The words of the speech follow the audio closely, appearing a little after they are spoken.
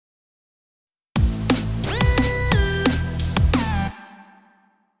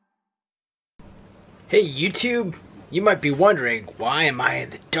Hey YouTube, you might be wondering, why am I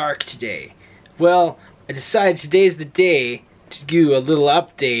in the dark today? Well, I decided today's the day to do a little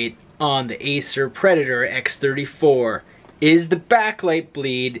update on the Acer Predator X34. Is the backlight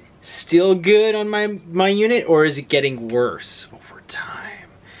bleed still good on my unit, or is it getting worse over time?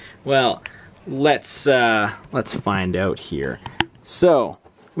 Well, let's find out here. So,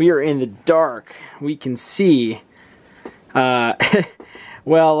 we are in the dark. We can see,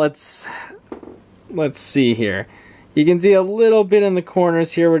 well, let's see here. You can see a little bit in the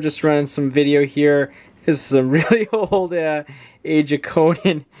corners here. We're just running some video here. This is some really old Age of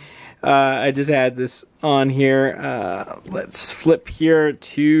Conan. I just had this on here. Let's flip here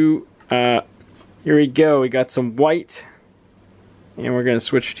to, here we go. We got some white. And we're going to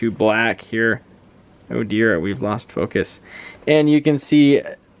switch to black here. Oh dear, we've lost focus. And you can see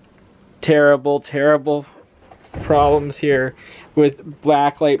terrible, terrible problems here with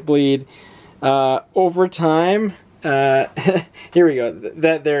backlight bleed. Over time, here we go.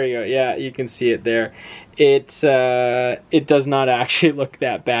 There you go. Yeah, you can see it there. It does not actually look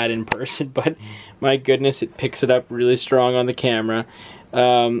that bad in person, but my goodness, it picks it up really strong on the camera.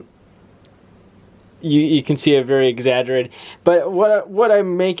 You can see it very exaggerated. But what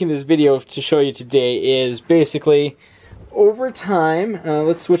I'm making this video to show you today is basically over time.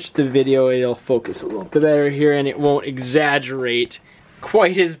 Let's switch the video. It'll focus a little bit better here, and it won't exaggerate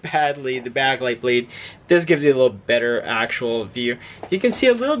quite as badly the backlight bleed. This gives you a little better actual view. You can see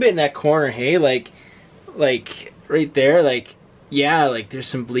a little bit in that corner, hey, like right there, like, yeah, like there's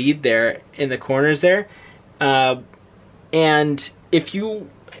some bleed there in the corners there. And if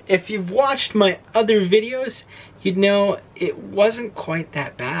you've watched my other videos, you'd know it wasn't quite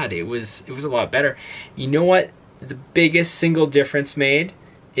that bad. It was a lot better. You know what the biggest single difference made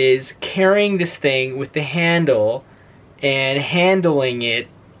is carrying this thing with the handle and handling it,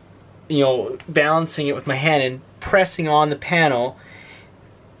 you know, balancing it with my hand and pressing on the panel,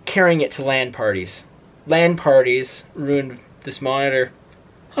 carrying it to LAN parties. LAN parties ruined this monitor.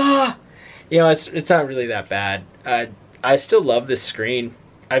 You know, it's not really that bad. I still love this screen.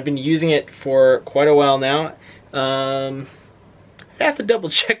 I've been using it for quite a while now. I have to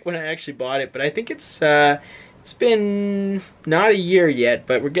double check when I actually bought it, but I think it's been not a year yet,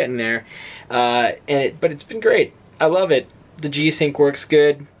 but we're getting there. But it's been great. I love it. The G-Sync works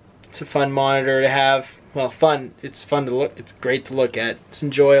good. It's a fun monitor to have. Well, fun. It's fun to look. It's great to look at. It's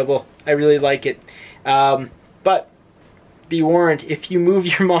enjoyable. I really like it. But be warned, if you move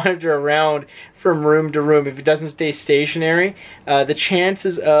your monitor around from room to room, if it doesn't stay stationary, the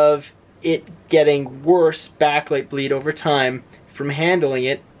chances of it getting worse backlight bleed over time from handling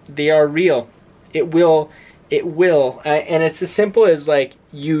it, they are real. It will. And it's as simple as, like,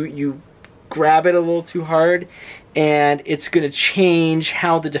 you grab it a little too hard, and it's going to change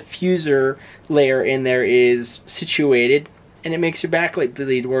how the diffuser layer in there is situated, and it makes your backlight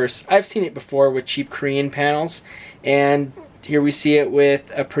bleed worse. I've seen it before with cheap Korean panels, and here we see it with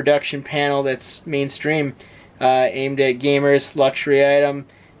a production panel that's mainstream, aimed at gamers, luxury item.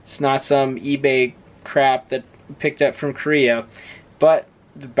 It's not some eBay crap that picked up from Korea, but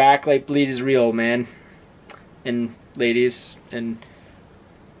the backlight bleed is real, man, and ladies, and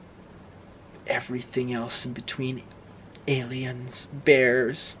everything else in between. Aliens,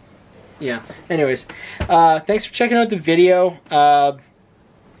 bears. Yeah, anyways, thanks for checking out the video.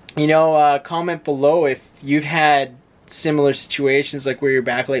 You know, comment below if you've had similar situations, like where your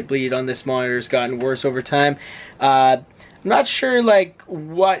backlight bleed on this monitor has gotten worse over time. I'm not sure, like,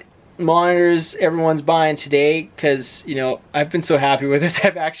 what monitors everyone's buying today, because, you know, I've been so happy with this.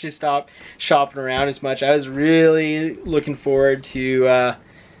 I've actually stopped shopping around as much. I was really looking forward to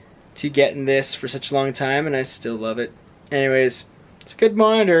getting this for such a long time, and I still love it. Anyways, it's a good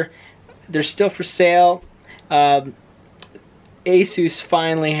monitor. They're still for sale. Asus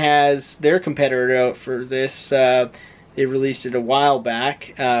finally has their competitor out for this. They released it a while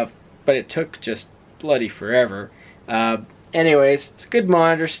back, but it took just bloody forever. Anyways, it's a good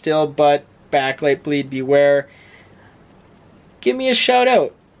monitor still, but backlight bleed beware. Give me a shout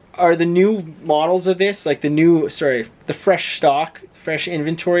out. Are the new models of this, like the fresh stock, fresh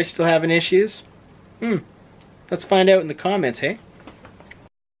inventory, still having issues? Let's find out in the comments, hey?